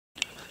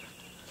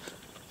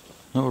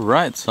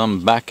Alright, so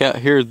I'm back out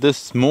here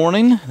this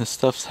morning. This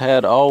stuff's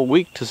had all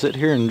week to sit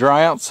here and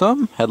dry out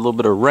some. Had a little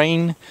bit of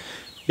rain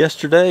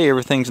yesterday.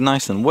 Everything's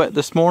nice and wet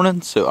this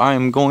morning, so I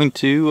am going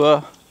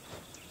to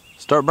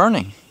start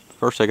burning.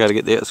 First I got to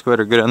get the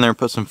excavator, go down there and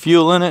put some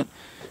fuel in it,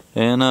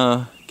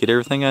 and get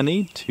everything I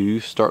need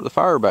to start the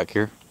fire back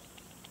here.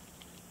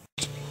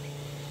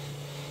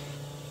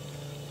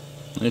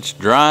 It's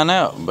drying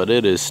out, but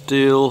it is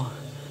still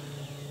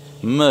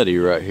muddy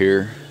right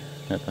here.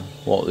 Have to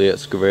walk the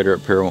excavator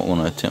up here. I won't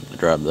want to attempt to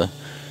drive the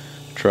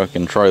truck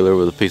and trailer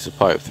with a piece of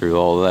pipe through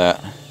all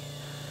that.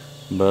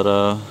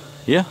 But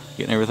yeah,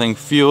 getting everything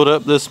fueled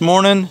up this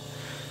morning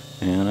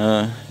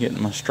and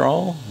getting my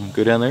straw and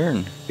go down there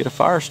and get a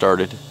fire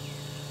started.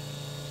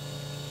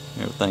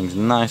 Everything's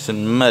nice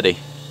and muddy.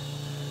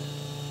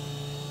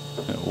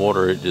 That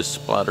water, it just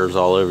splatters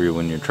all over you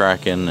when you're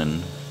tracking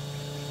and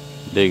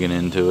digging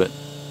into it.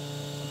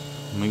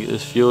 Let me get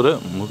this fueled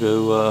up and we'll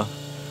go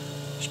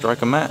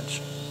strike a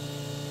match.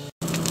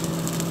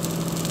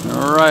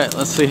 Alright,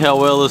 let's see how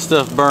well this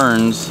stuff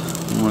burns.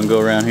 I'm going to go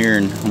around here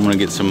and I'm going to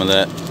get some of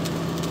that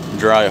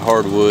dry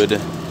hardwood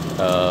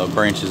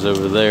branches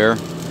over there.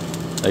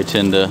 They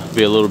tend to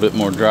be a little bit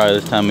more dry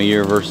this time of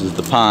year versus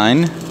the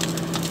pine.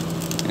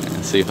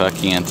 And see if I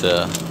can't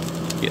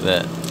get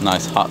that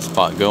nice hot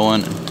spot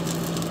going.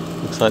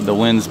 Looks like the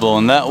wind's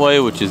blowing that way,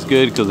 which is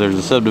good because there's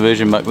a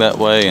subdivision back that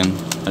way and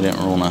I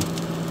didn't want to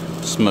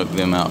smoke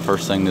them out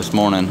first thing this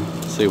morning.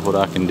 Let's see what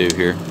I can do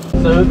here.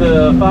 So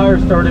the fire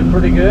started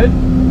pretty good.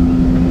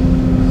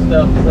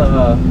 Stuff's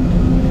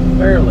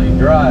fairly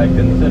dry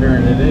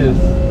considering it is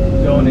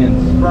going in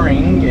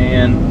spring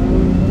and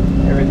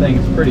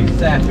everything's pretty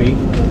sappy.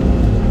 I'm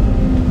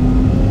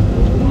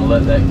gonna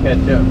let that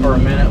catch up for a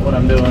minute. What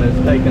I'm doing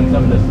is taking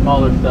some of the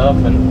smaller stuff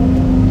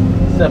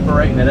and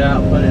separating it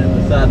out, putting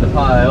it beside the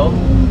pile.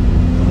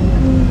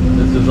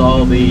 This is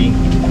all the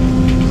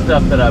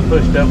stuff that I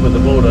pushed up with the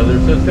bulldozer,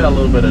 so it's got a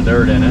little bit of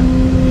dirt in it.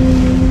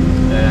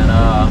 And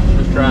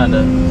just trying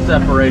to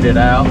separate it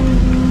out,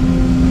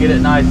 get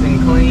it nice and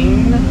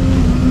clean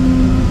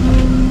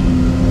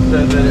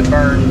so that it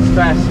burns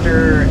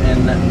faster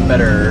and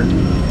better.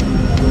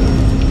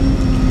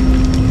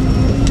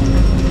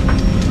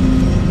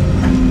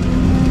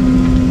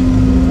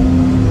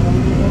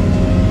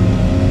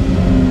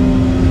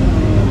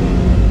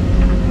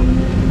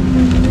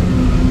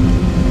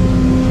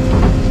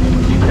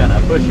 You kind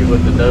of push it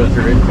with the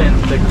dozer, it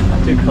tends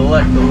to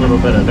collect a little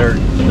bit of dirt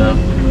and stuff.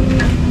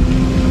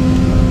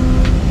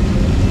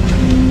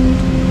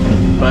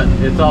 But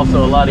it's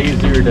also a lot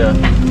easier to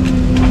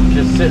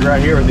just sit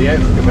right here with the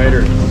excavator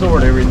and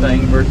sort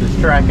everything versus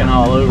tracking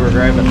all over,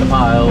 grabbing the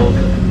piles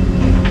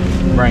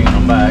and bringing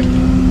them back.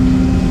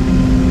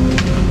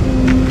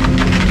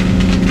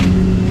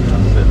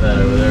 I'll sit that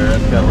over there.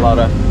 That's got a lot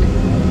of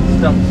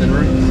stumps and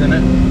roots in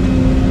it.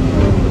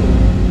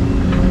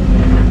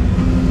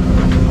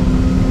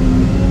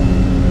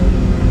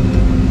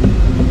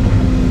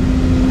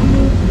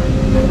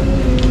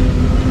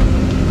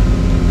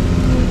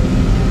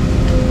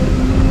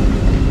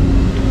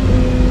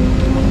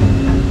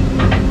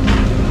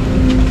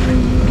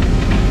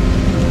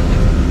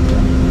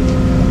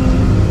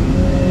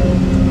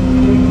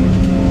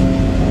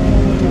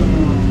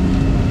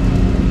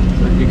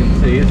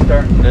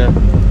 Starting to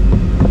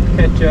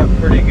catch up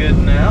pretty good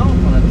now.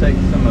 I'm going to take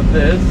some of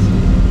this,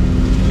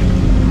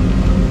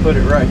 put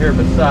it right here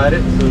beside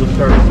it so it'll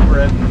start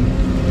spreading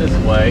this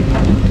way.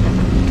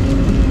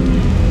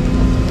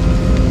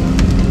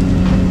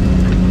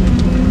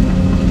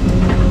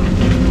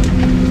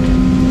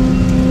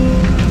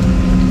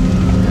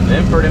 And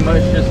then pretty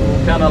much just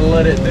we'll kind of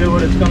let it do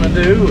what it's going to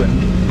do and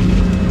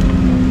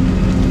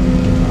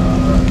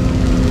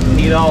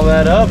heat all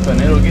that up,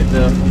 and it'll get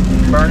to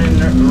burning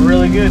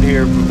really good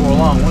here before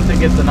long. Once it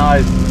gets a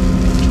nice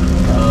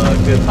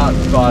good hot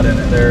spot in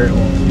it there, it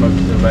won't smoke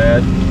so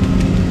bad.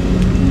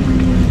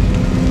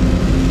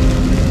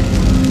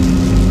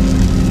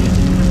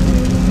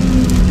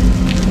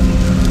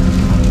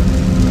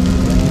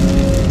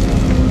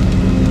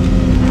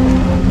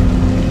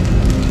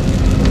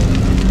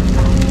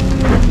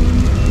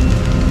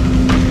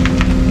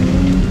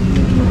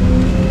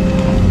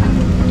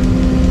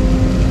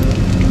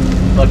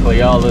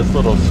 Luckily all this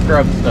little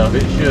scrub stuff,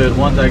 it should,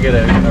 once I get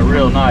a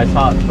real nice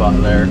hot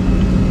spot there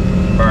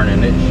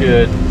burning, it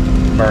should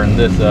burn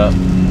this up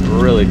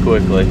really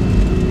quickly.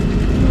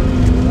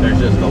 There's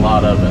just a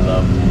lot of it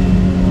though.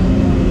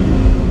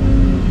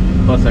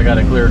 Plus I got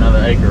to clear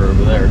another acre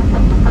over there.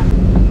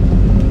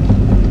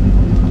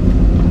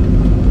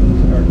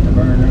 Starting to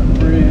burn up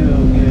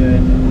real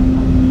good.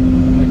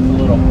 Mix a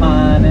little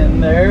pine in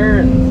there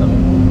and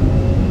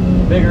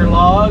some bigger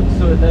logs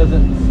so it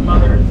doesn't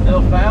smother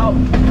itself out.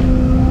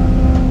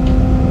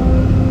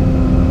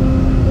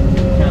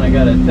 Kind of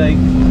got to take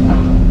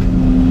the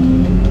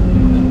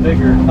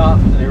bigger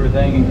tops and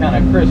everything and kind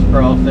of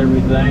crisscross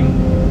everything.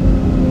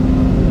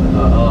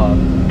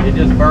 It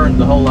just burns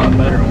a whole lot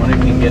better when it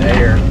can get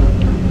air.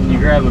 You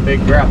grab a big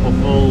grapple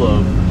full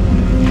of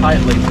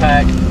tightly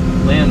packed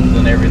limbs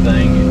and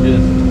everything, it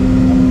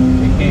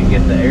can't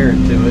get the air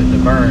to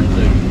it burns.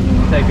 So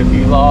take a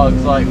few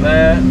logs like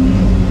that,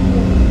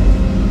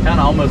 kind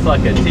of almost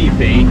like a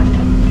teepee.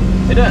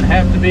 It doesn't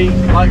have to be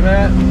like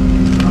that.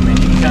 I mean,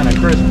 you can kind of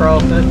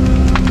crisscross it,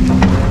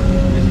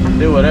 just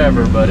do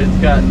whatever, but it's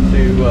got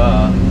to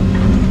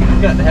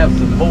have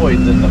some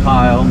voids in the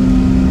pile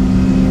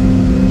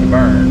to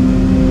burn.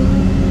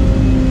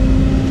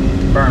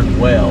 Burn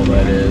well,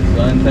 that is.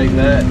 So untake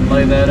that and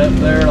lay that up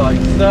there like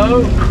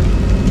so.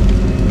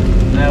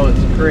 Now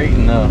it's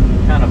creating a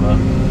kind of a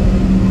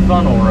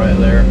funnel right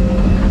there.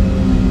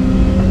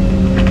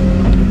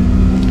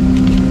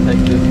 Take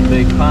this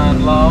big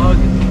pine log,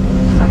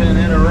 spin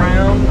it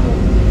around.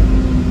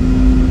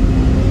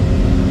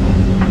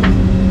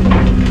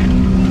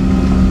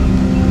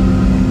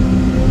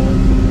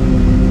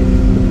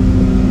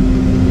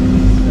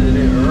 Set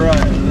it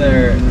right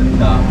there at the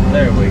top.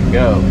 There we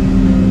go.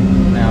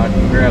 Now I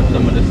can grab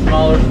some of the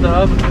smaller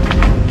stuff,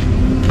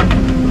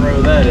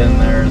 throw that in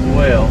there as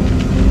well.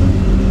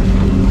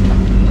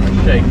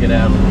 Shake it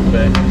out a little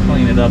bit,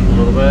 clean it up a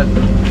little bit.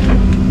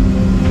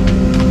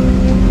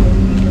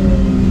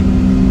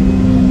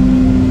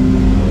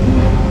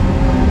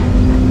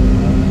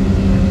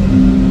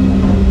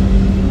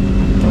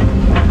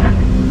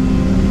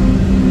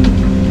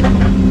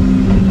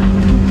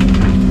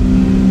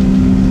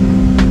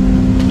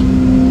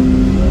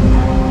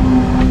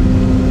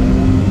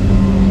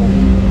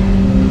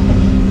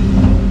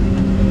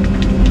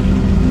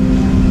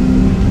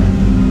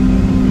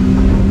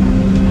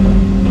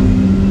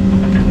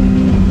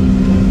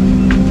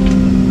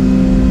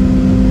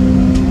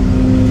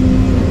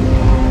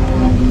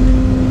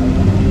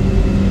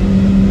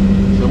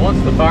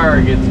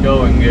 Gets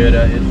going good,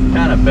 it's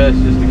kind of best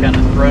just to kind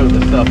of throw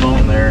the stuff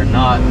on there and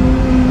not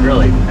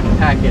really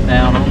pack it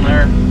down on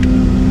there.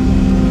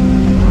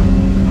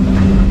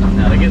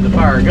 Now to get the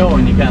fire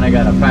going, you kind of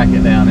got to pack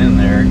it down in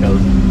there, because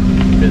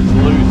if it's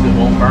loose it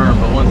won't burn,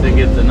 but once it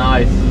gets a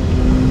nice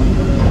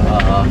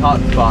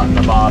hot spot in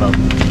the bottom,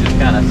 you just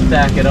kind of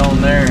stack it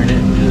on there and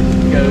it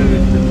just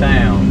goes to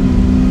town.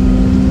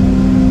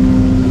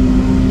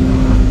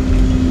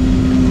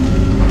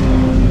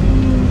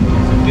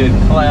 Good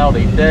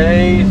cloudy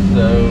day,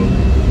 so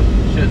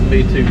shouldn't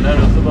be too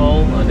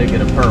noticeable. I did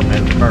get a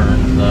permit to burn,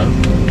 so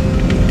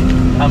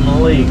I'm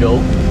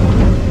legal.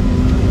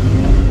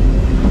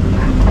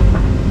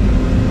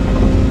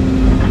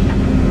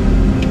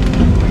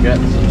 We got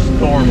some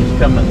storms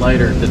coming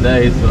later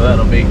today, so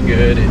that'll be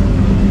good. It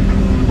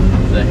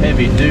was a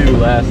heavy dew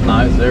last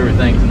night, so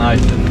everything's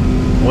nice and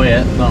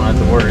wet, so I don't have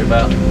to worry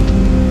about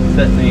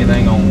setting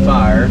anything on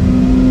fire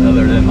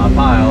other than my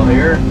pile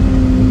here.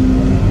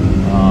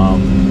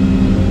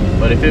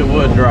 But if it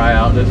would dry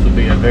out, this would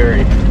be a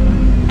very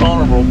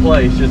vulnerable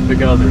place just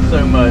because there's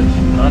so much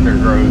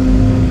undergrowth.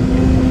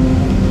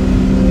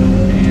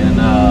 And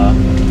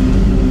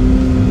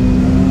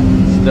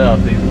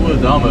stuff, these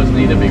woods almost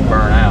need to be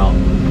burnt out.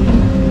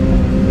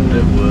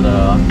 It would,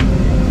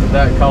 if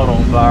that caught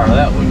on fire,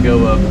 that would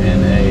go up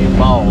in a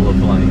ball of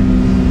flames.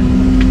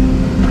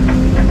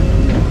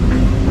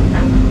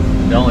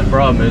 The only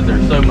problem is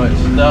there's so much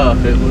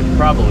stuff, it would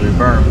probably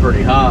burn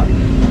pretty hot.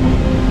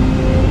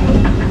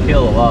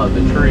 Kill a lot of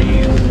the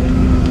trees.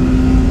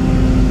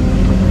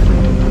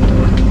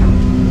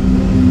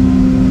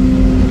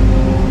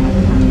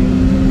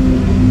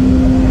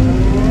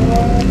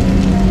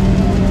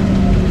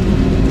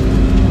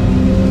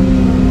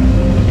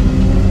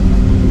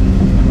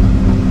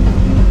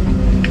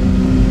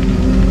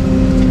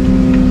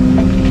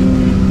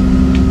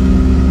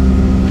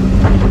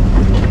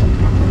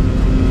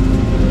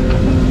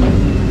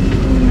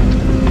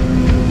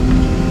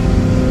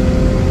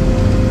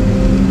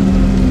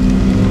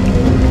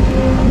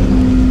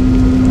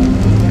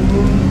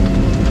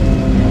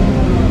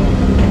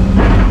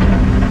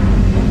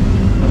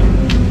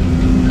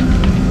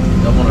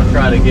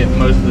 To get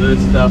most of this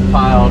stuff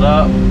piled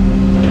up.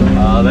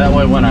 That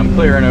way when I'm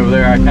clearing over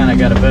there, I kind of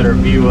got a better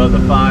view of the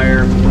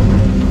fire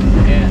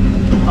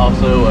and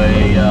also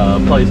a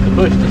place to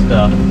push the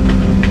stuff.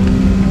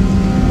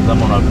 I'm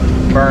going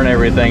to burn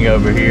everything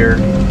over here.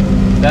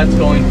 That's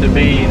going to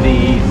be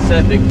the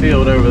septic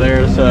field over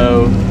there,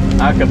 so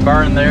I could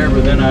burn there,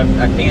 but then I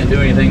can't do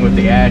anything with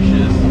the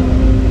ashes.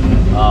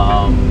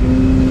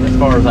 As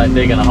far as like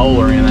digging a hole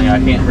or anything, I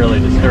can't really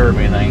disturb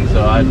anything,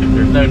 so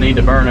there's no need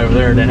to burn over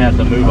there. Then have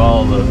to move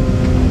all the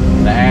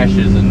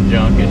ashes and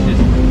junk.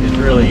 It's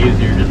really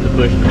easier just to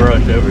push the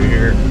brush over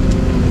here.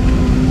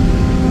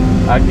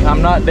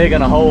 I'm not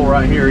digging a hole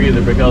right here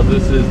either because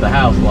this is the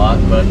house lot,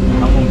 but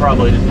I'm gonna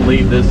probably just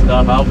leave this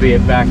stuff. I'll be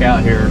back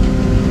out here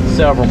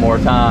several more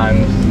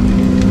times,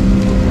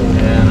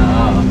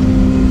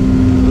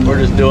 and we're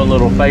just doing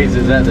little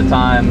phases at the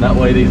time. That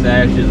way these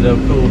ashes will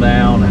cool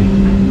down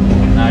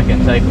and I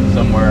can take them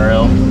somewhere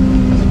else,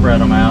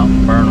 spread them out,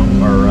 burn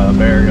them, or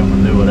bury them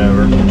and do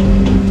whatever.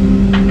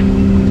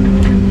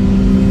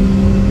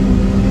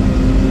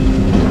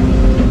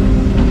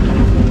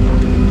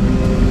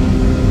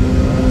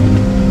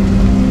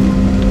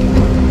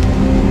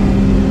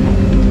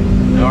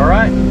 All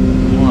right,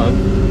 I'm gonna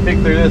pick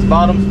through this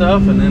bottom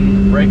stuff and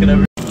then rake it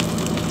over.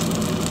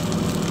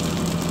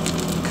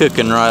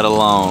 cooking right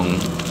along.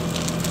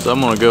 So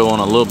I'm gonna go on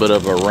a little bit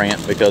of a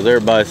rant because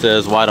everybody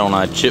says, why don't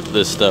I chip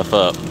this stuff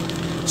up?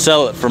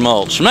 Sell it for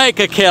mulch. Make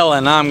a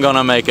killing. I'm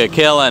gonna make a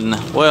killing.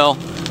 Well,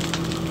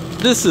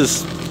 this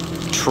is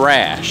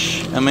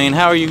trash. I mean,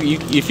 how are you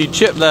if you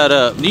chip that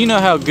up, do you know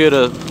how good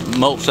a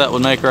mulch that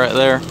would make right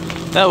there?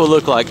 That would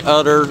look like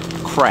utter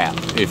crap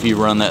if you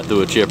run that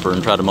through a chipper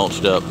and try to mulch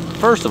it up.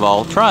 First of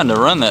all, trying to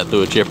run that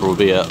through a chipper would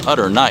be an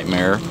utter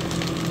nightmare.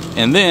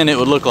 And then it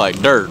would look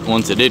like dirt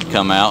once it did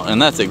come out, and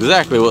that's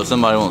exactly what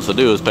somebody wants to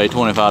do, is pay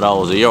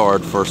 $25 a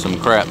yard for some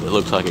crap that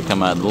looks like it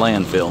come out of the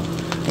landfill.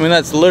 I mean,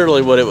 that's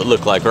literally what it would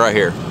look like right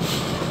here.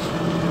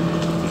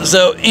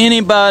 So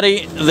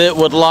anybody that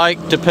would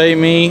like to pay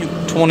me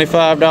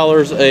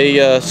 $25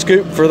 a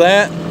scoop for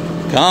that,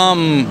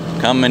 come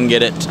and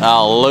get it.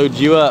 I'll load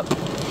you up.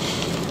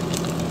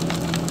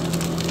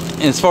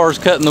 As far as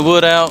cutting the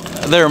wood out,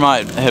 there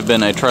might have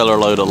been a trailer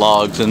load of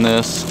logs in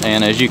this,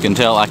 and as you can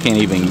tell, I can't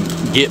even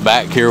get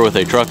back here with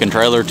a truck and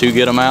trailer to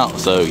get them out.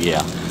 So yeah,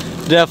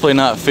 definitely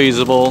not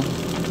feasible.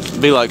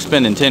 It'd be like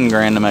spending 10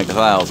 grand to make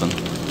 1,000.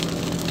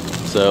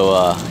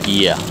 So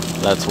yeah,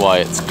 that's why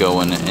it's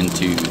going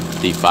into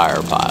the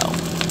fire pile.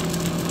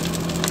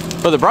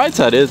 But the bright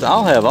side is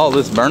I'll have all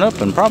this burn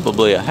up in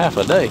probably a half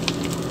a day.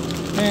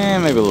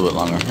 Maybe a little bit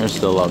longer. There's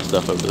still a lot of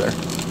stuff over there.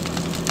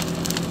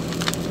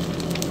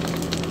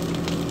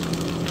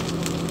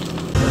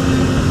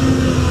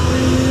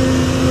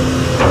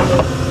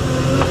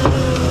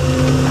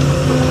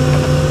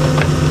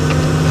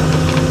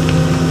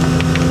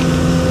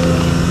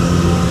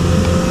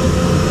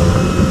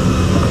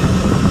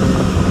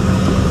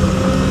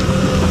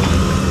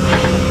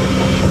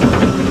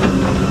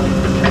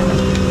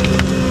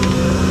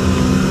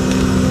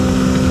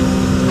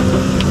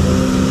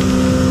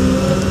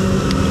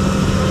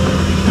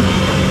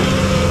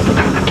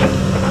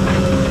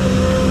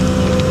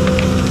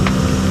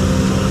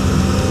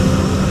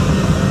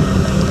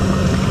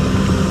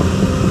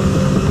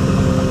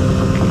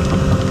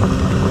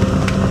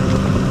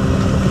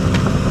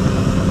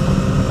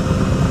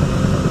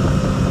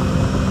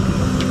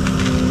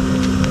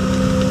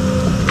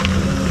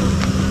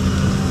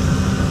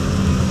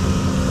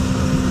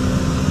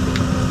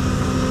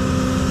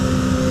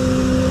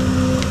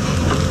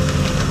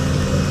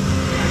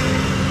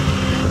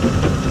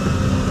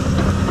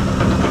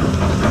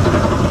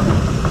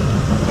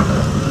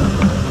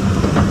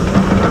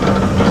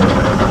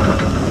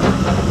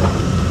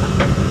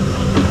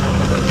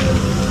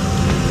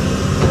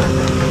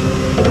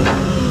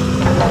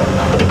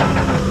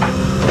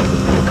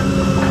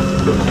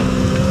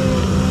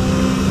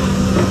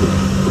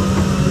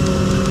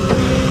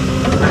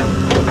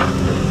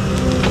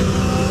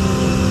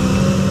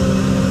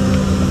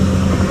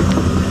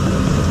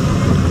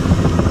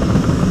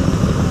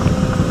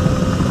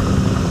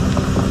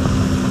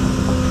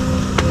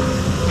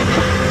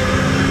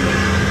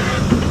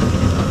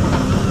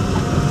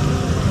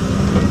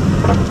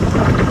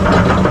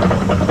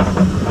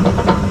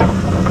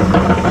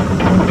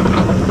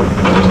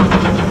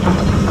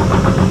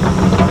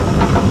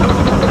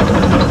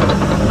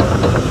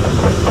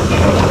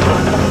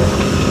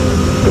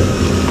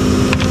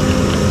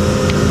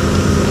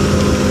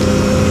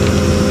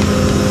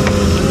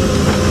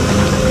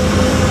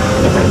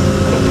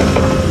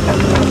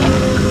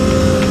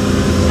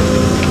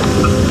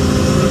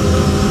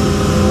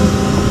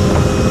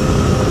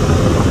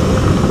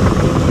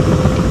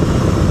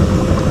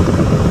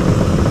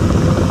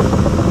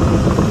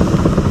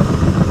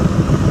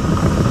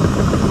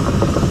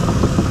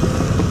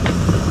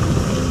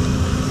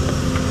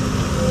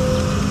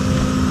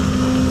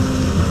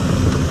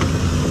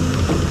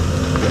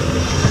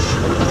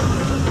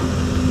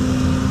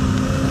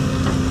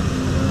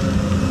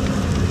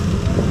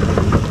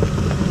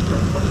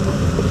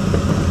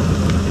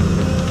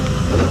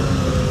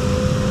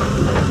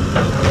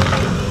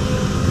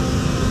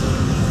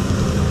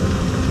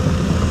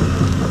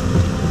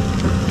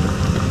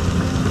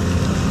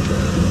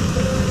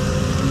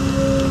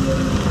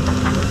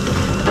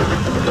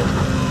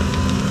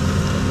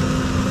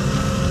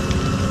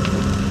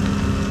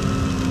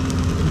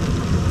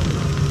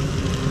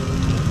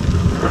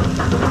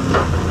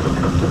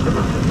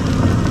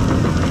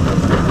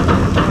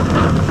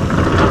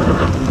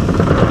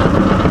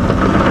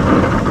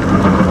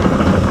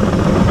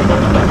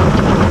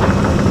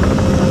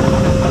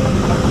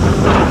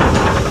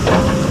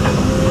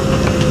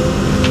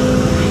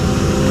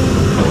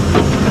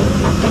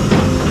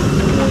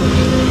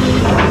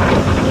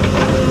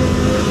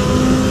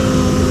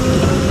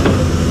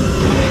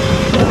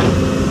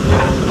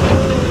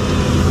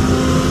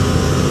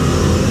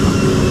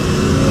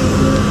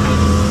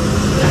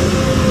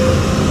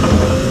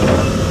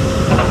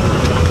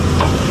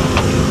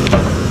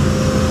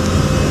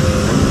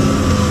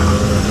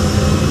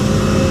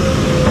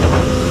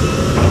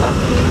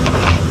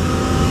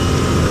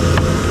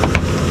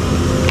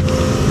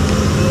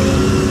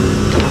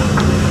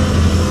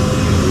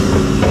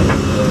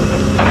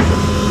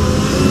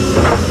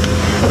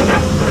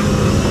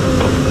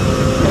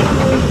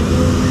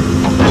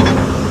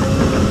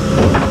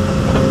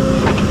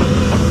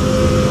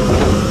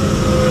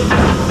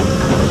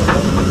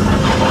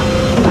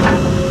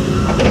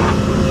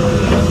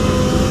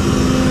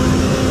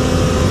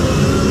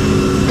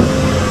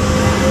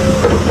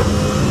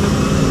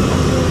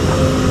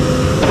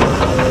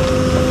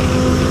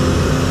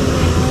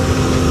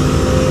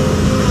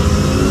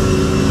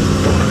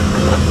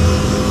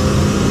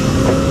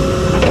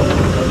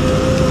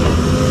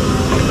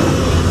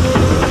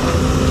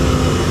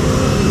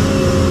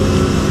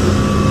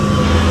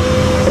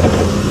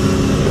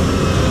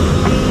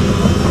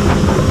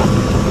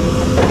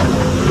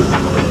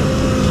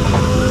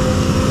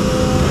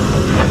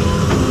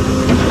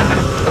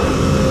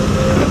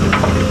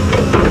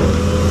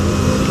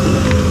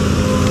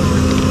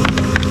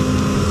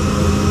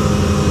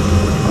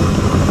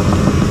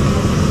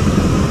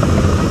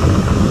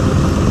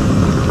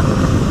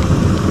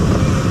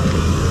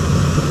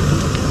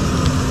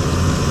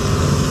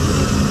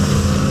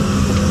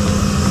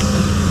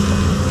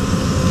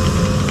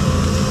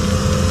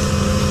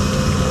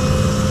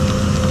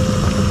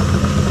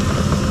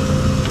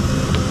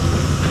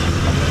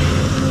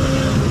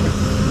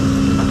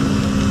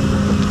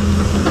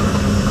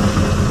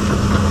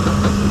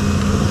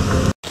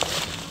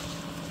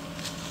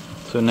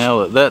 So now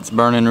that that's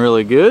burning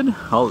really good,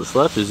 all that's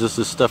left is just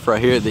this stuff right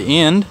here at the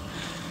end.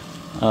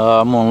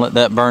 I'm gonna let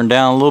that burn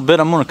down a little bit.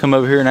 I'm gonna come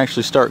over here and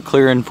actually start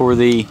clearing for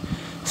the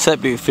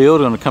septic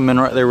field. I'm gonna come in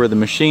right there where the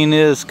machine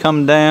is,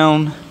 come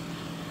down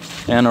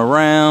and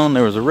around.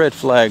 There was a red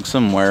flag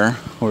somewhere.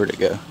 Where'd it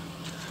go?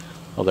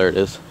 Oh, there it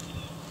is.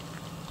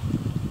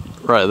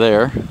 Right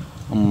there.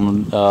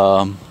 I'm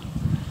gonna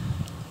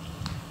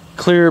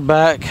clear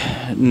back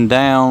and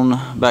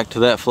down, back to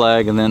that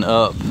flag, and then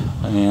up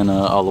and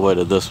all the way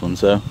to this one.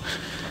 So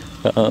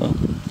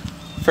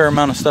fair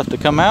amount of stuff to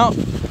come out.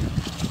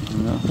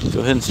 Let's go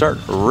ahead and start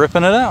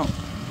ripping it out.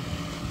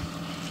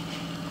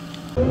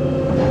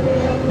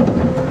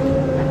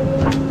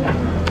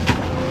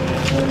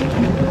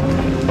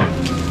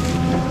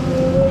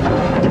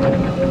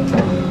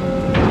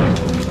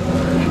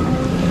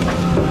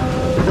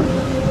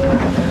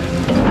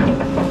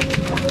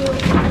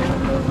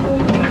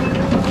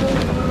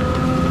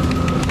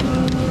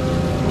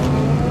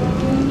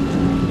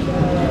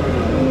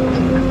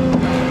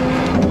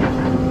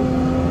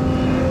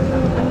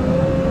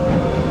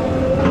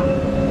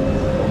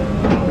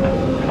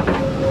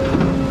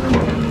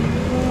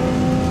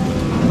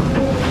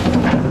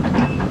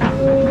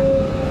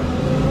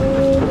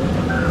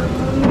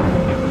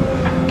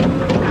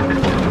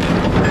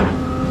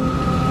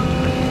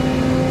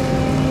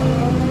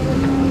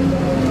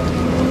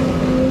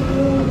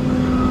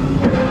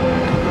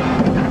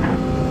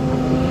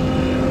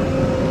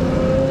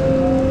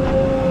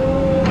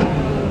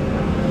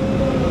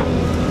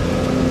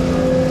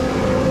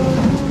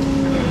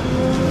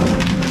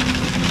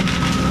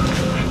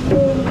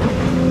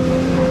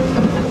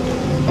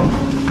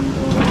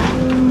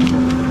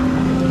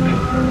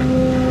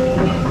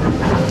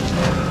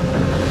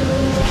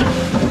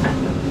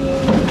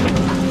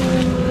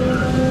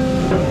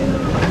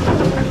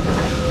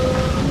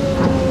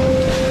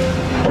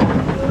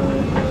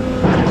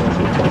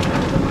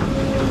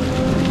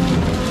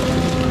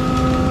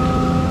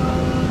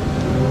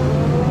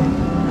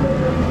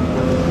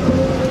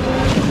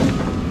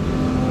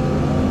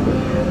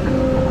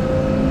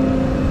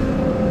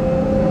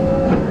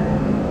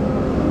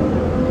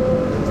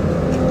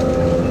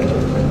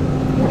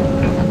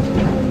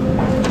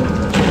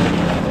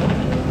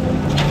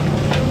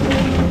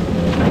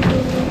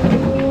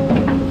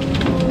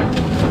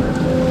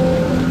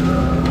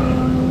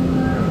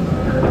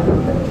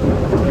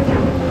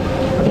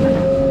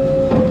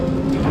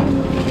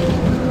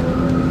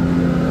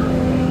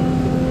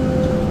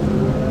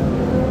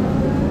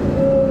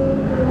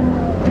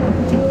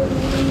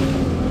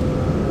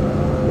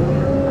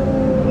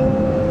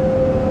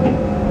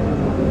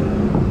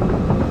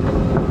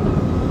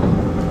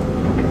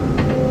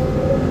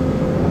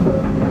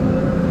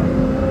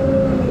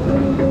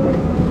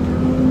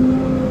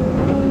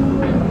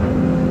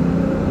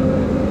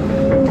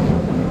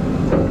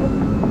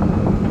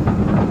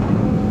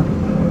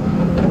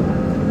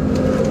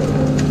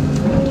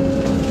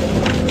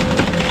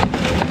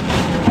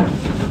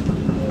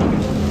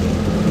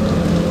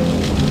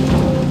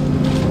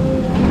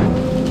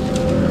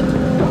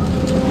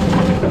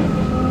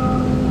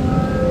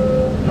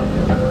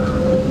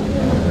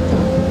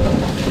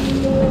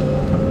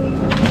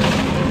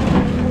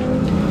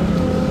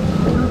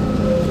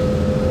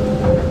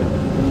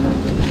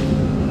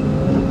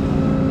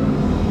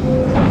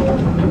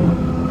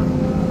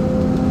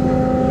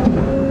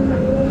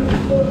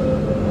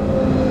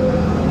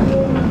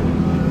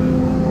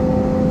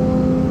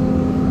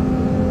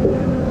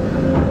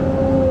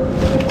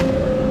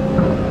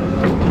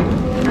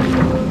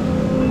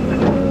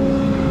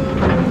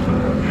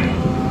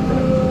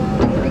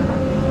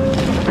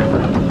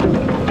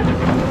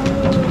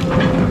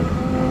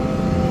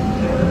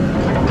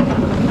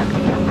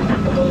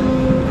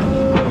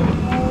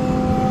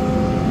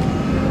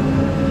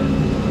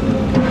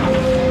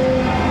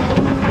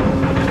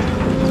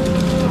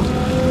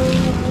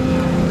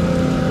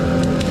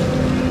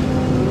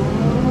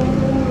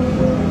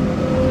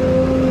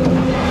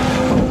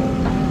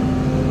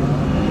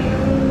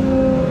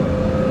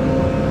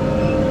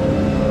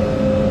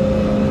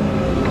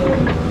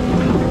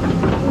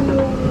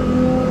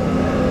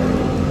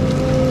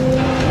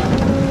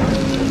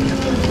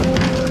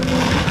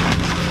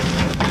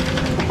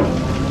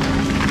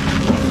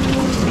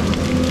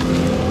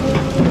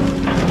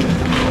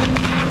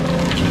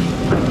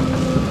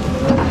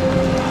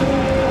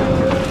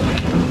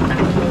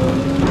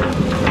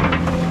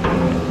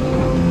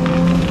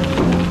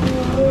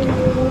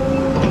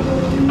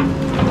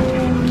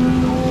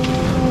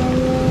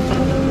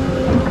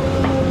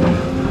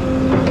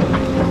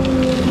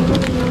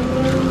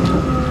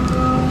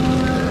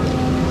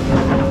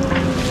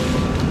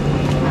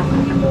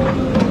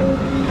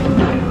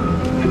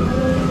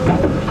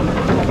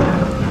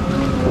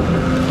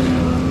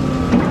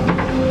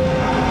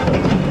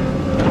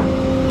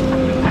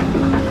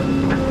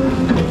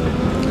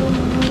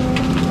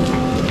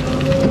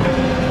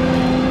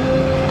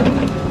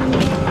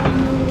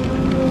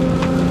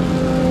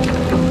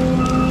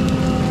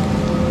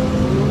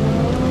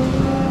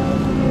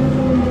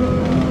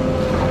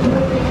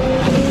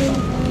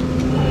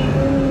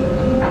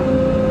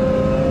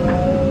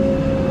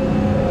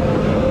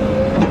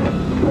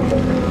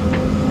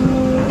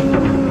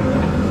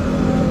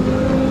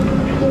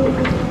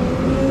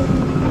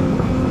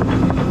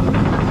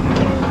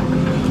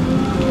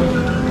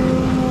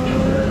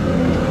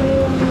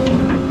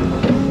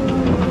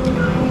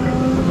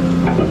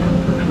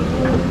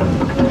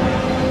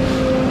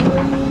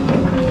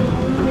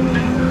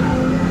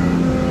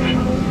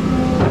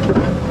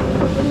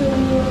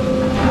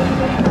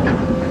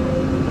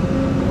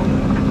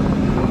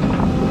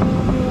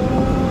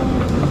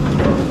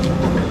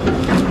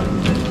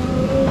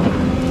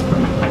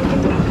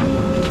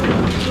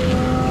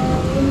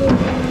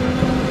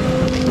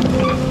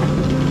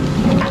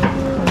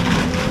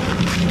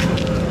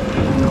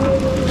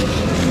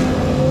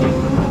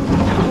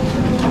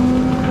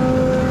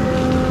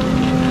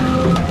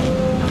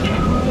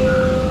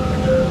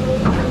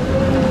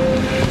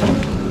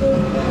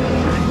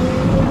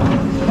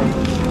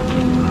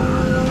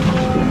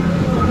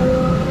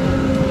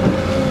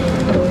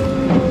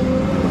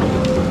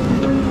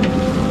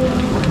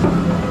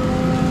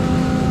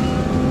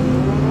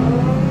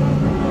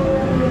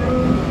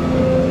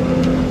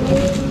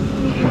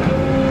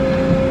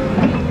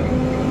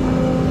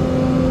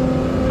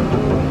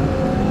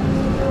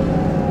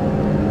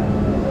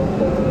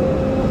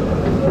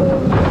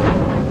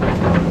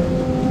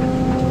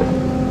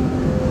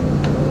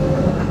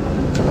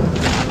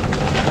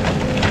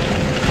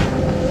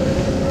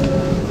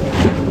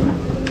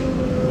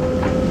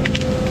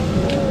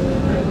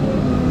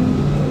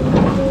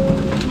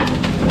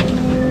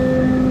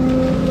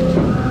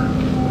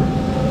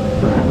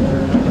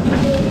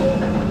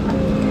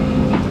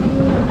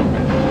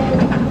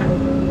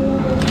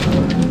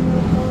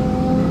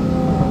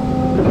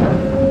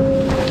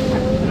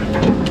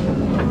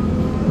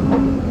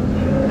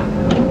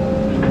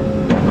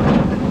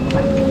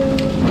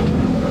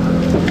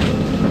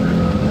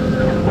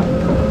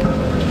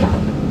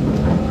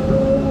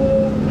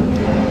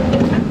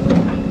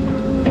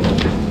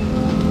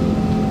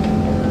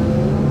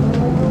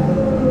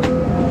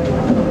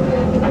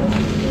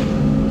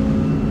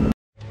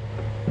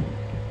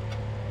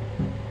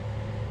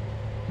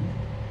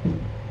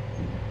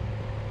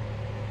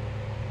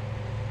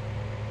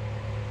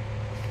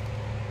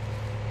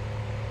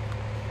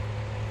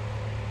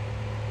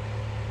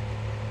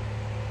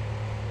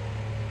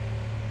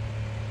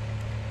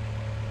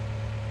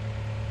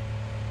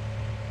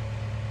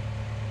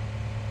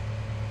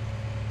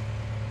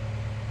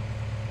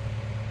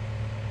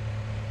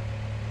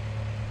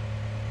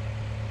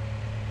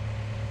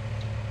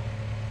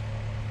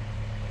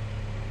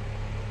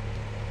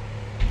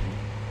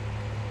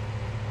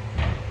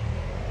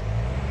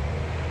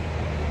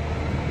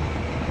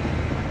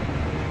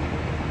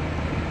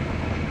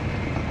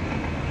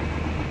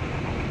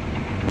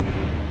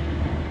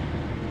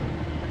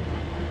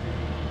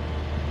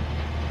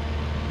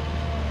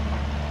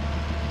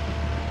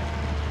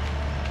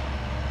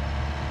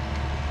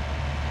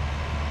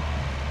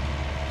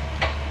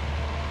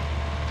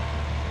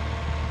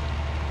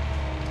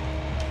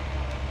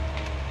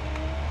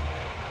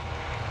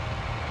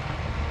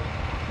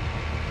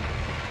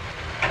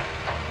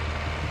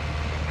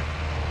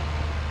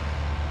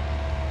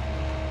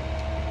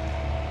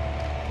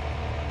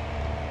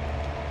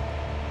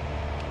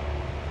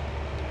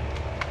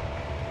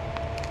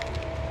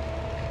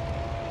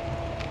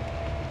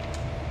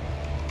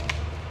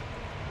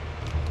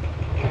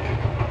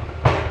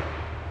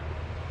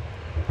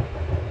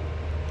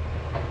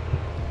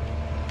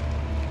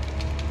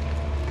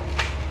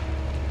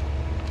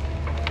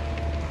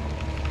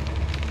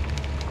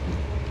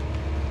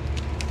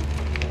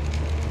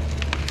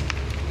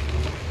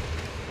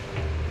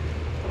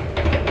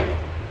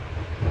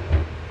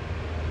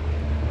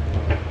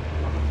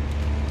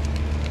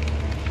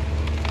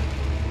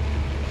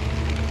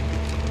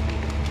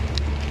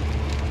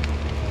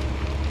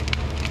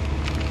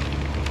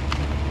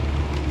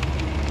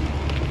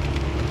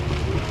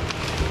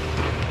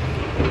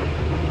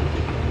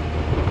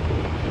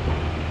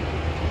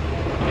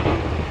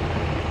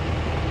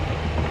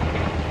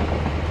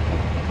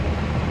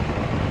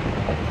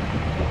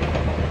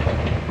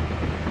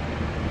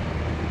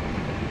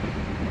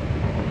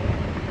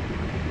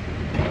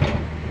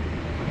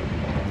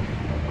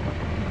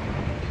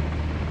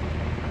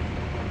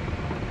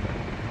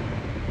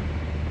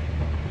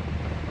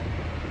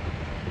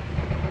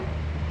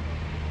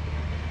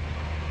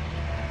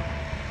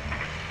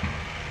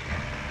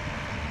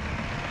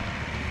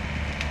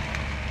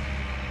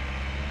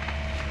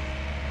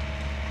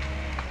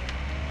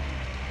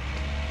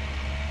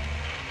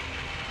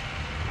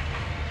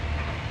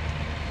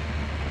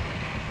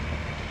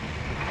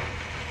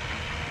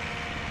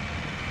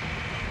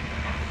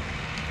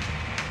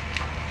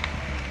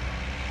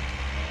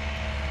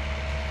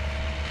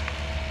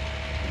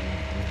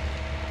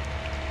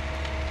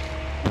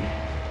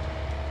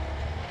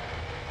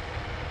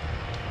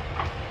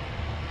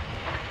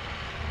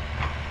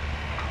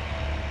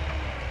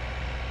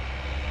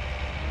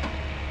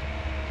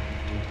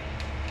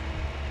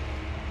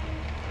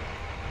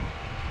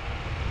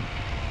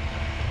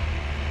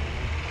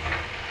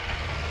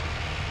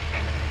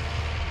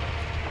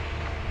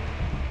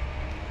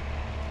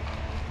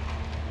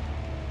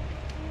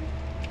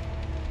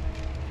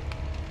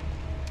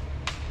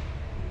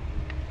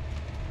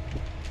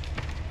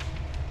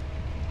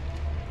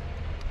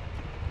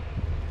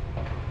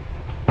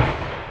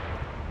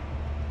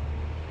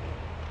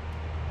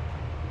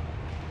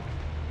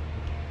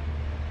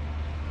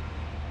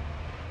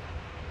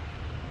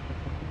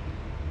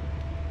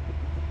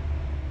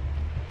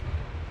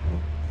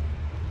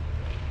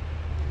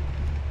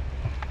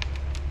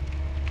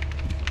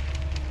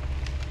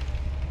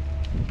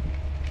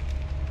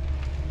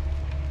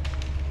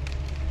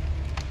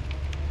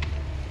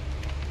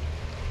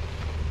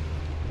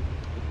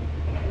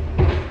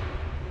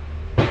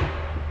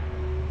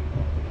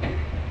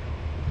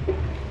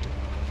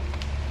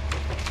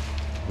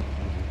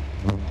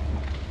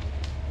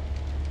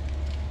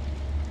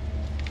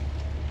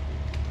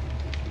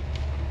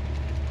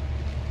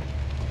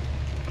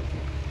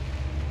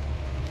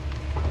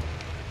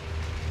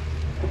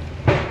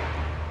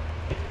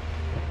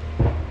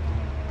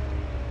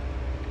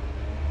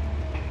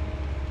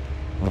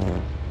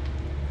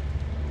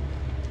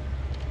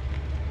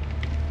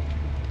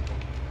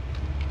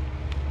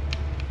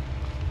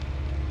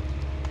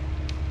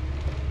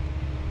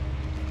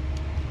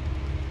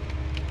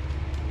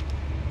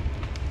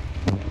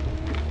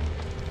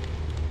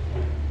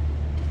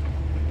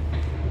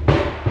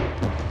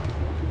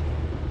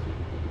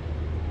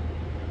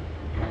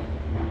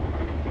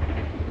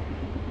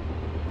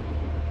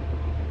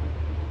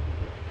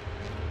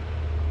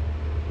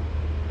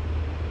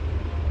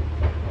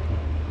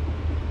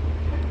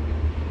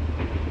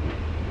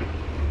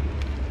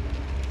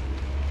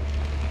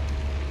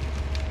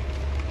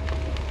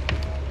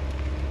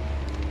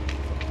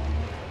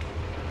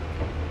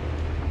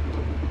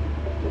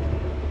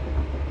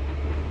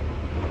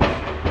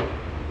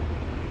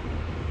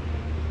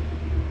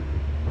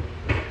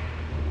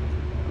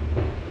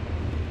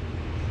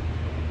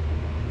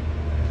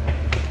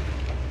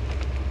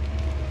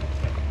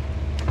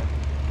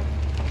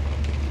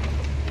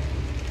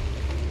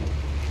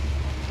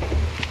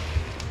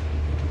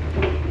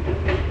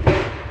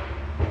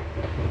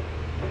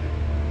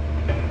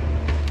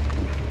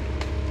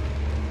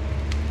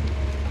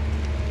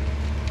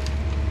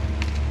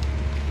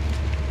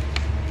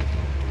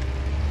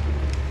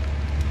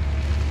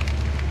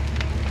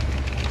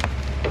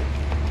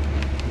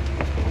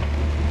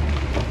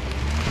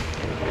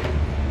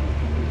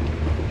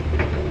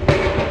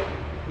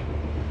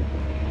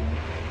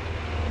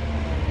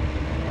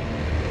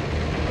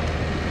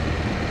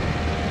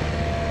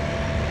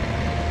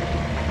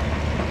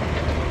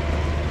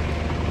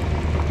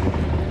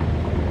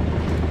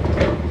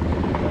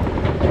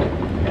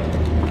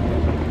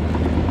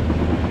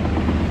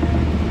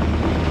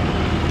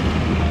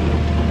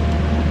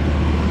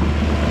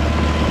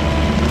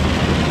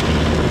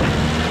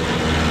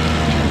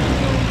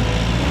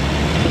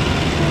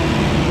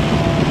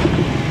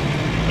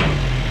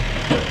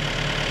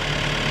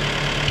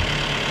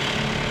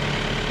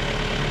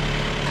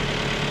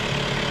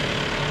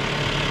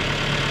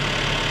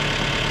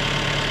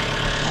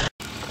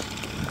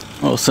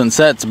 Well, since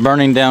that's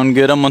burning down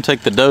good, I'm gonna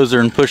take the dozer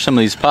and push some of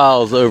these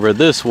piles over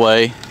this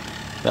way.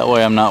 That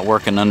way I'm not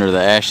working under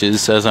the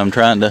ashes as I'm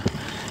trying to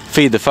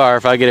feed the fire.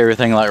 If I get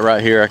everything like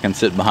right here, I can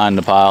sit behind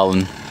the pile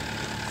and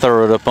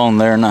throw it up on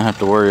there and not have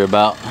to worry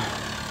about,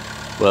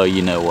 well,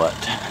 you know what.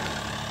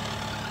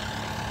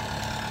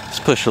 Let's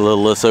push a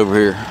little less over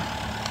here.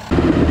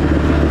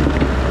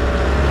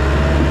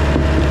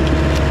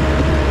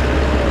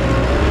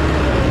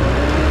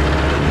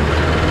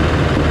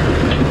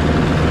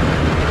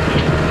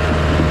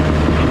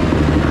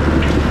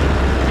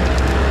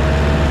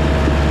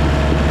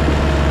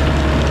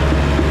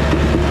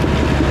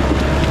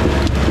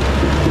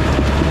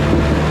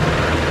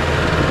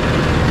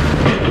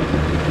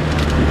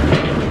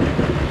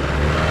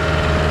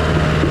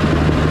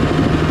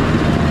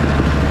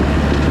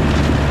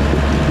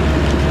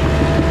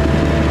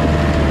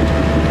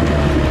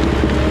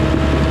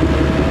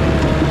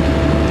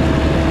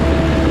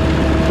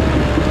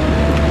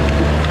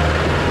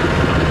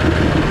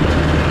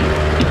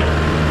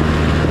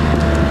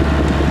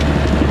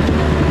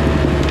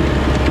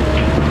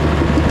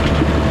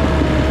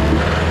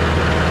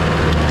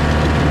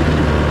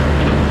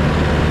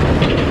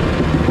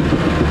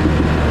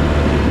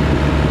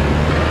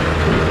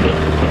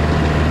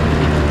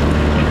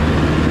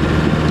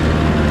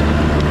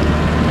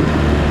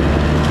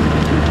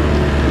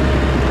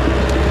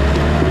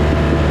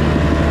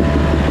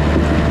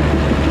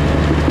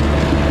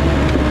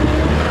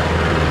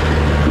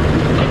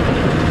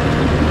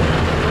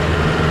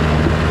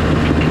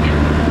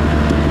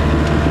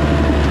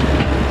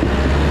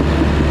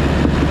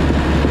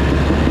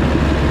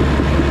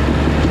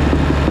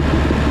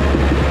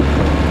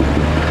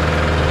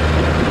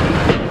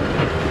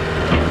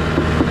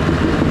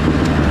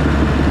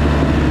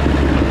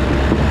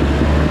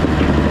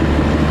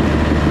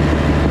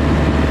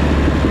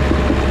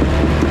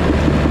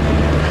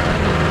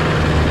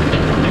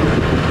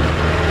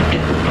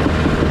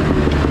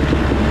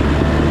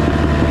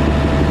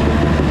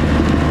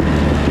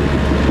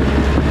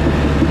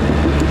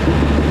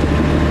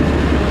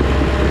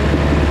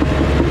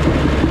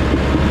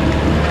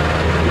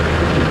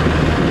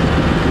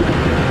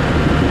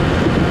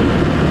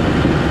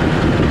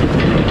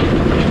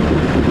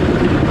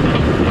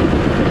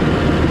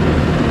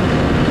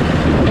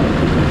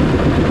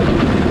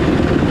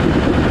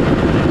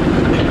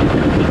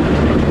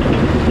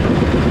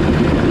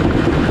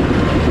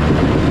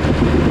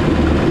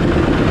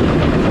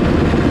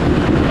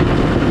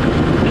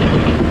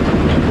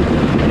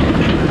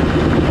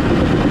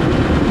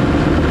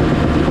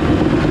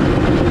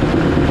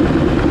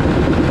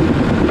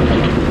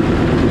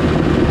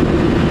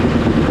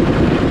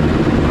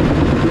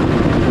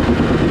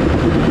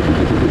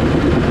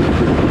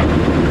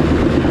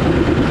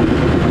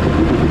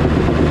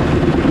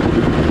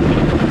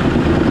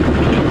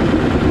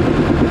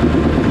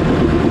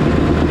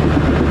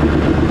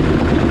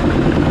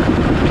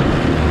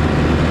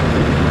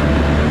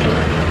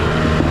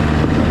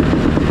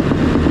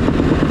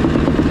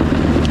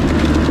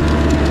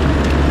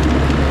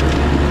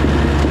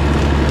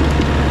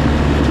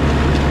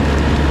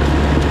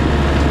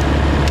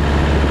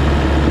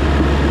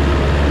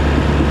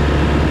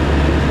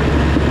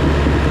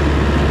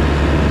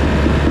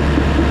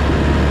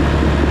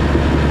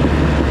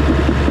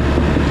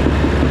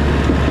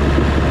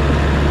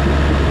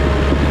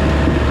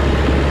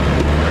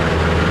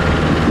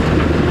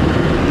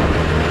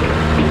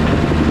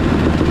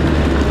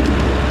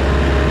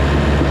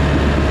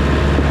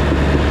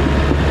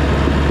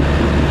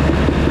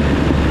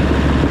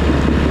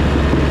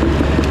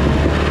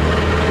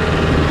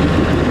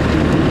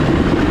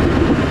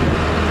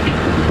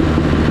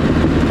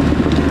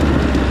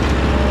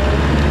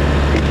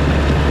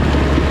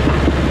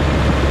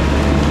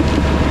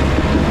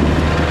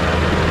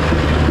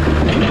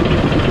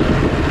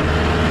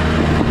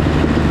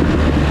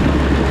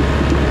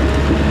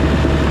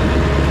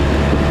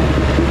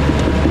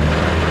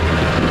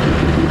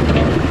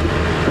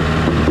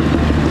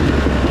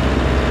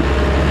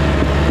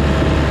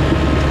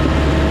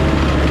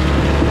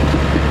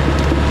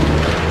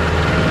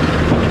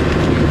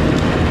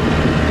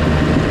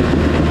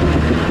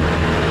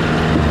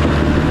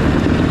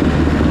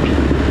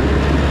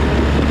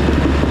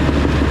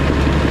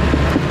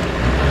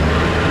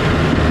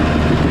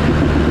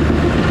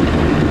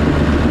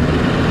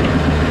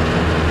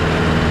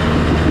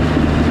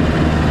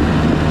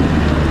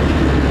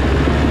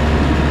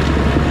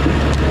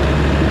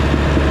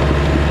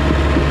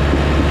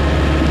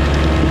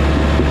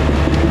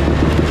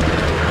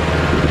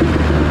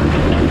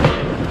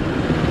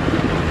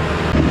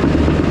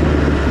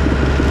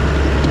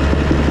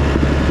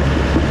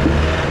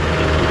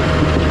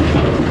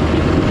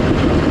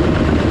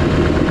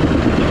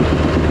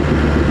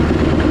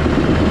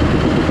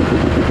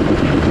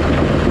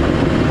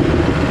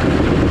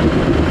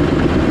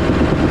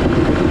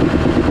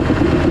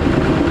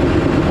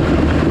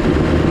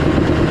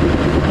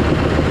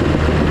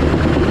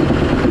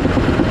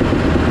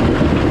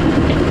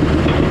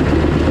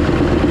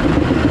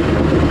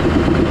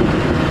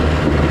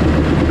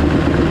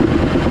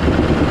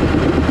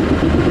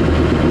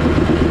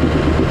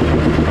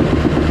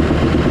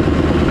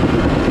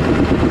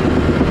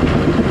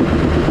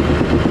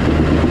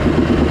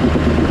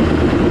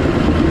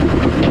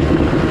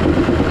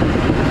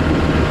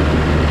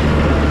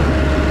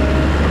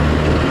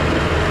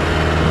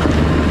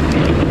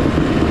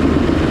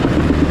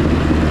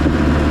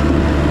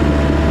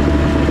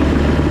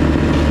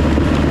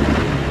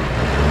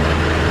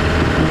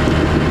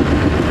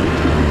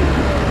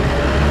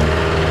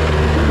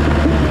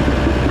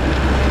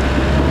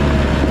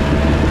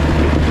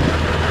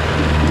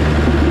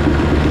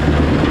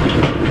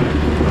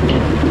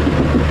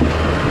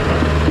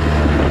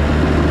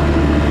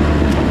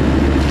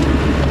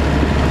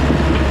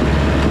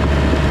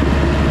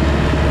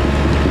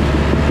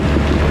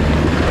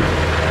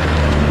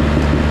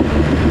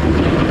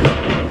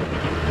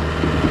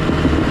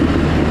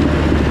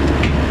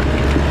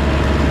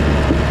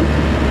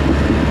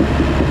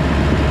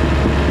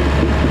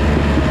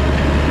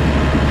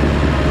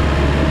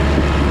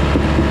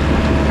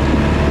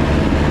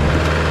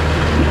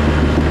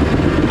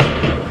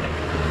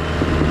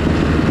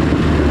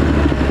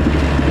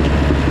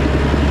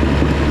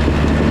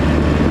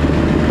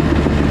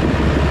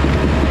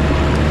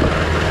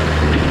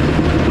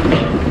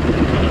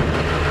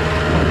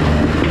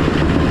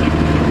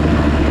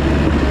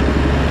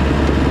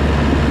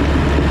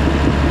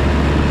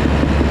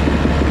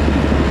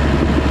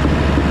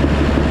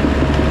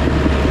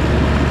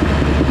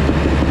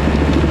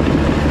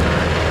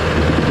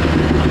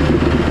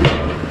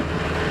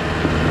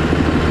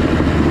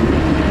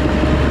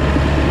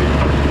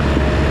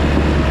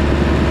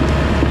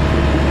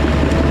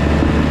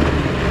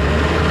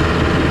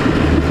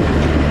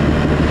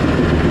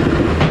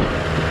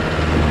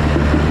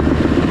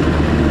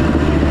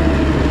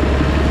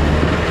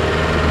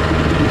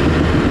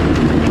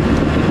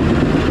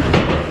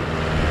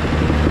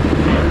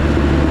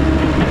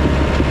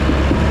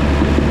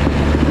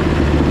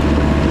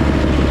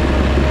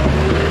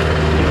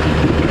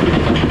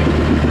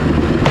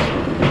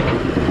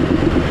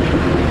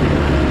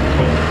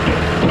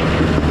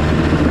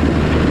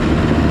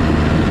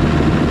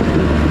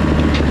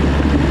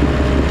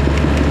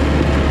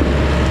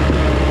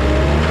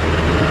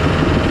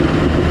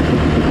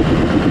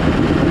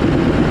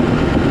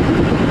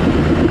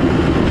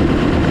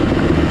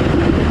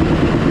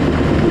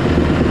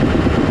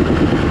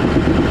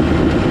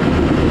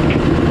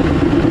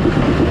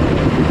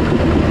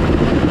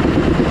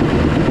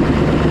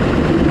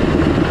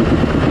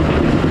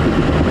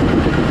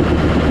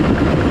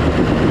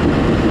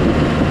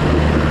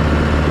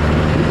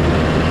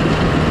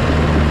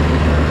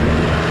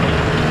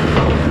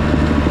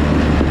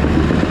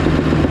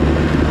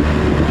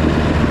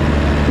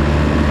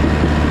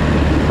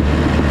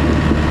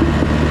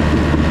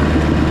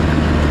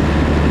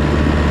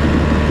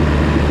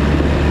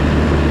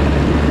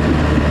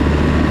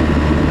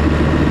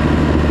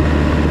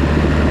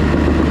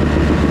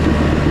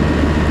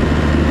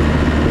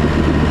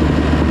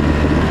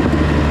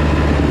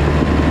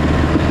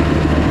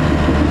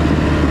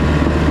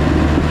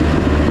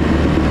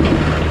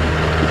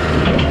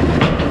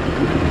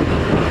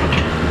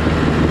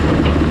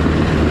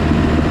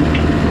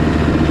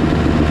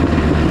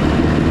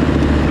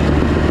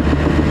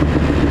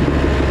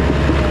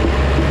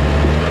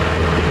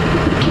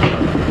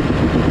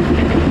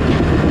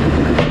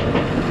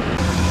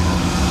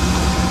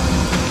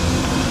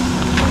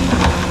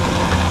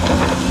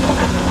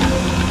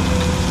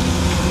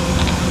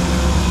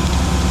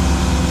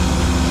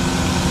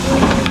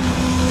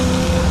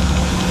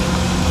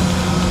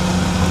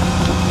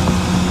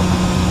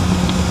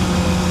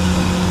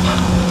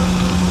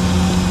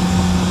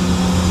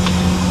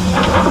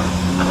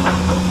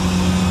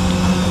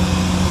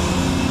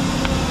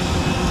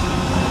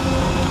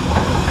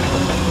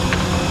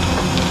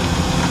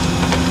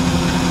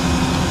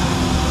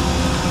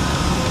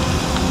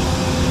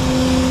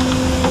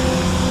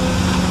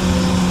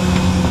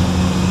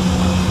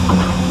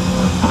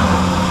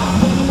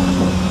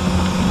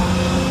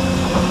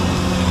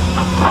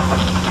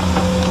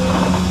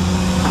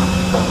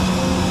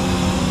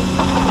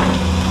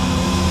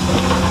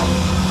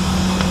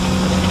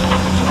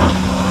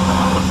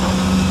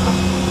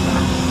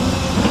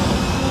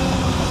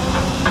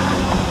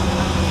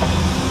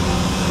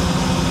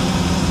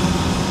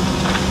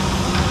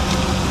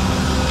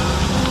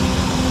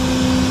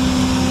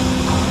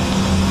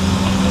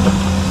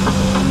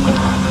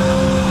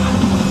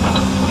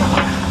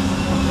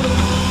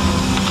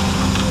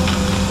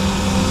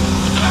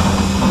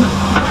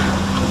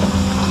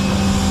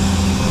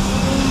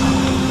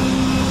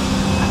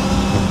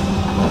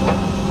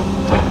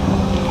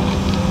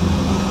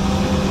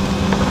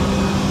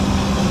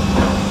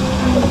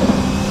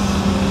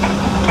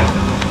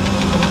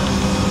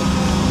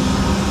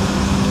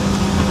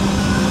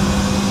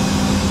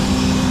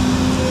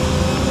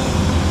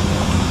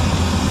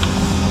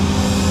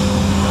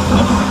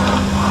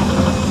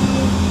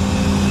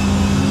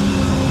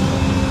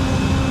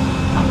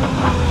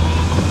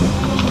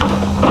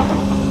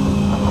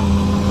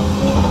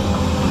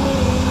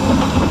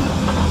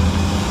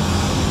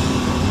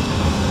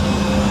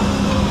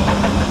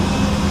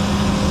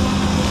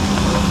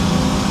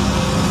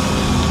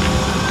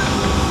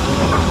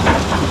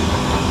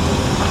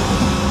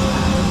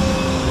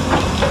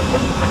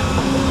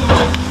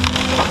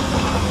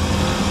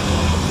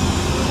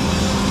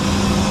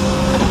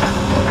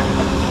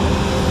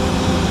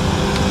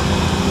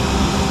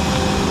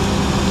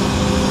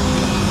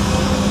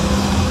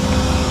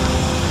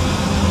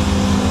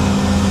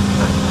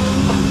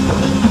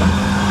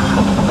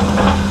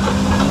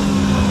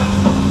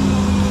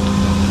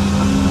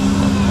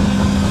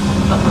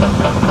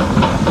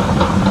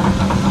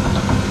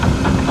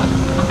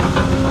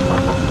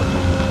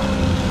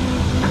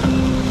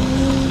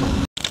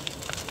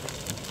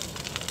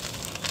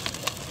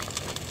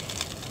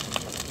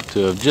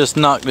 to have just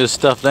knocked this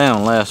stuff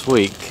down last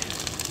week.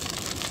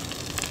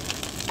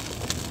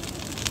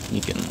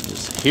 You can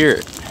just hear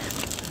it.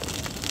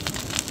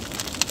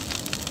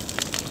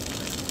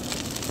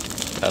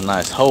 Got a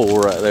nice hole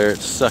right there.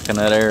 It's sucking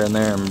that air in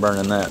there and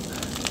burning that.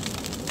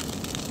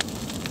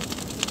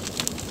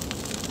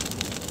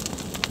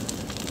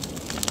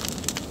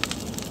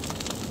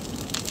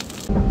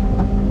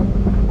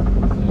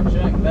 So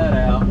check that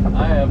out.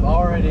 I have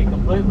already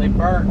completely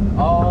burnt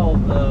all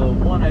the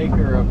 1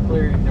 acre of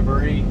clearing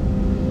debris,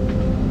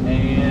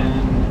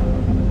 and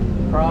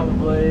it's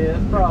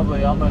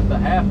probably almost a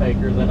 ½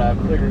 acre that I've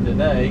cleared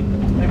today.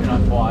 Maybe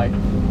not quite.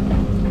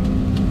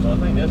 I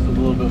think this is a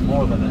little bit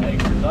more than 1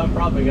 acre, so I've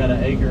probably got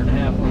 1.5 acres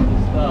worth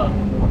of stuff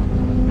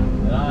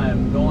that I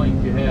am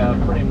going to have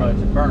pretty much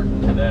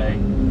burnt today.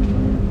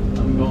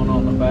 I'm going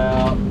on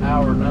about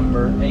hour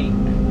number 8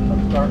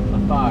 of starting the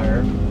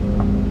fire.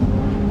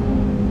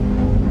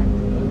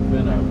 It's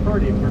been a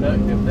pretty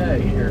productive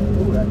day here.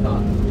 Ooh, that's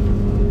hot.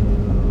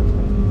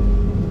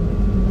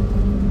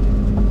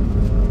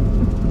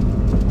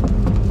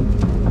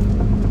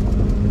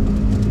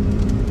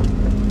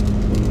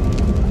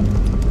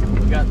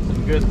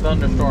 Good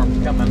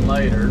thunderstorms coming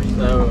later,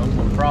 so I'm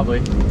gonna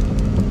probably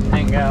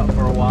hang out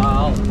for a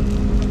while,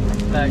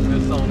 stack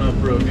this on up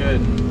real good,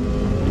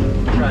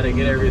 and try to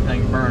get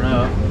everything burned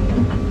up.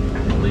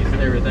 At least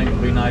everything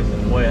will be nice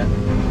and wet.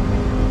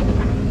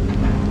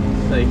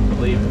 It's safe to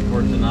leave it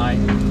for tonight.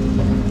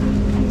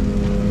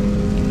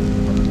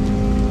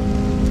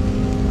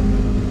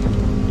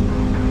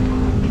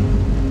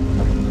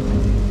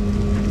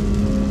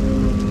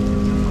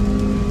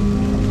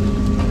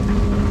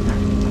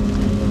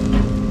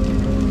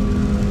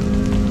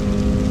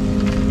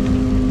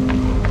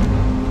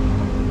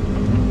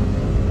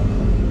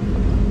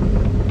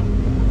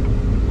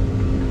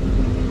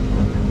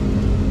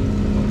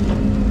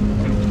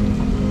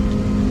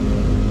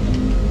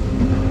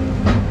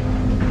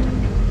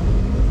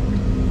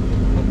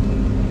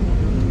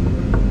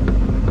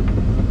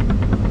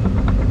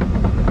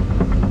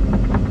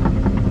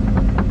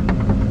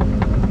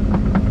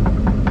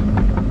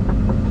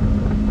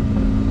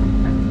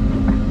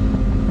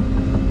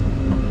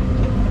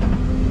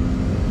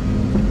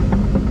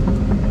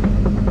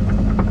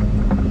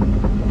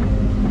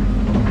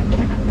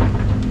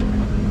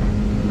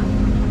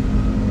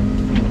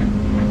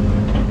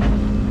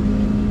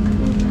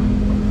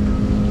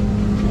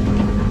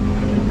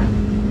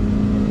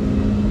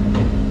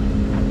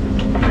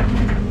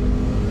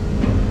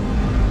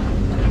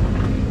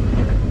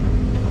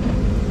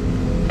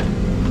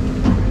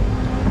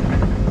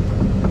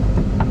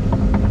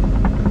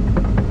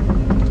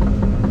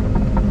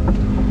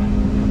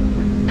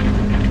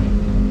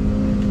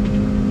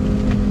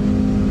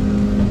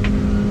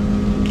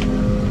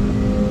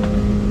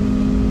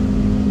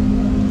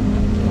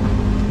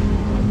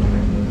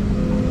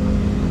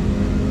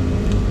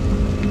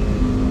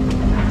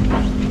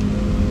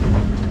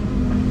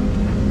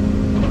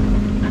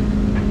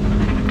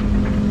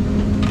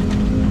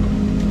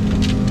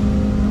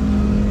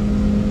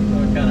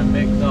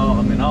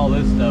 All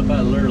this stuff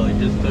I literally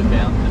just took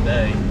down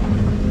today. So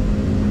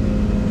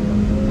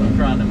I'm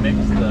trying to mix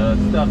the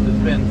stuff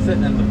that's been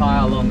sitting in the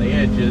pile on the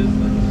edges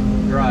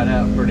that's dried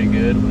out pretty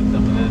good with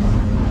some of this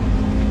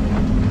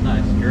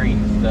nice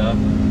green stuff.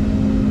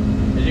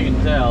 As you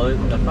can tell,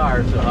 the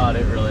fire's so hot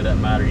it really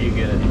doesn't matter. You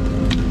get it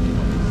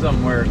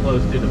somewhere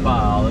close to the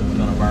pile, it's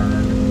going to burn.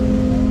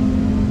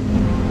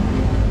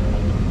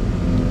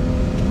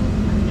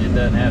 It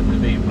doesn't have to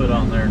be put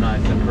on there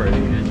nice and pretty.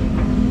 Just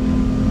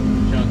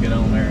chunk it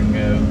on there and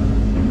go.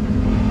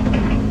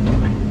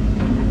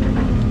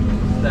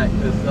 Stack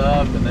this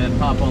up and then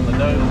hop on the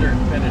dozer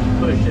and finish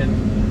pushing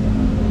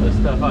the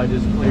stuff I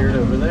just cleared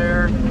over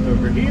there,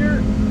 over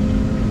here,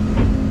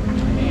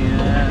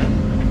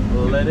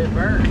 and let it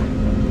burn.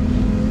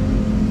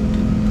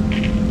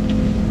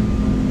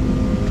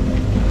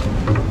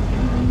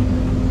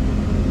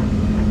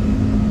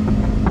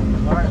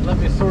 Alright, let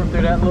me sort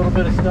through that little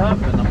bit of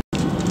stuff, and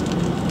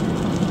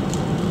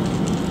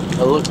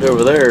I looked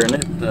over there and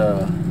it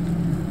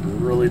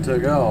really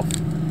took off.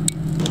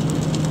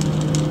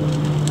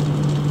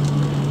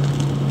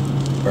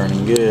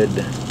 Burning good.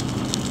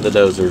 The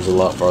dozer's a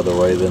lot farther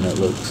away than it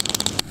looks.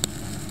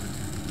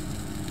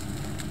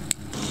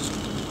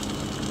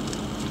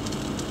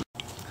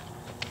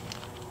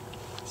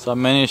 So I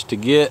managed to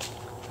get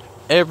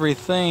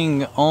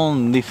everything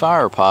on the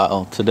fire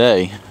pile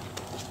today.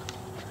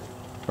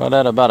 Right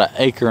at about 1.5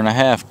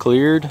 acres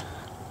cleared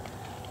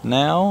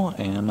now,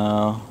 and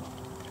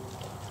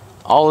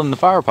all in the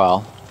fire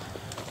pile.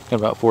 Got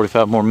about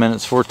 45 more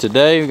minutes for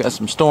today. We've got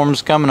some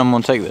storms coming. I'm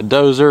going to take the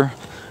dozer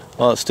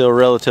while it's still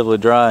relatively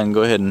dry and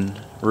go ahead and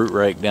root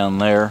rake down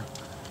there.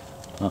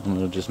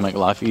 It'll just make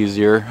life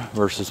easier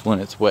versus when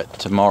it's wet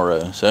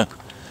tomorrow. So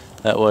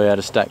that way I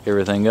just stack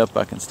everything up.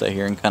 I can stay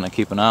here and kind of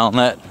keep an eye on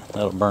that.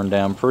 That'll burn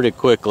down pretty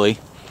quickly.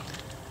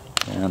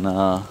 And then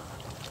I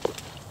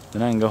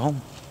can go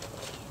home.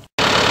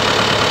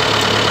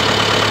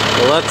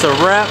 Well, that's a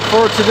wrap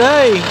for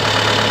today.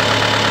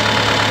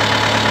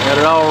 Got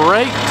it all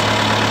raked.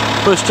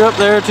 Pushed her up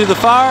there to the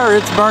fire.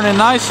 It's burning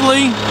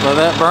nicely. Let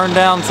that burn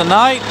down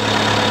tonight.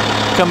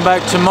 Come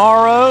back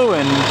tomorrow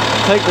and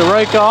take the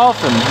rake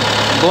off and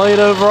blade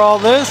over all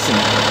this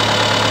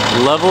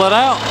and level it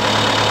out.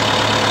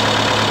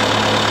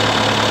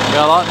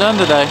 Got a lot done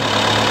today.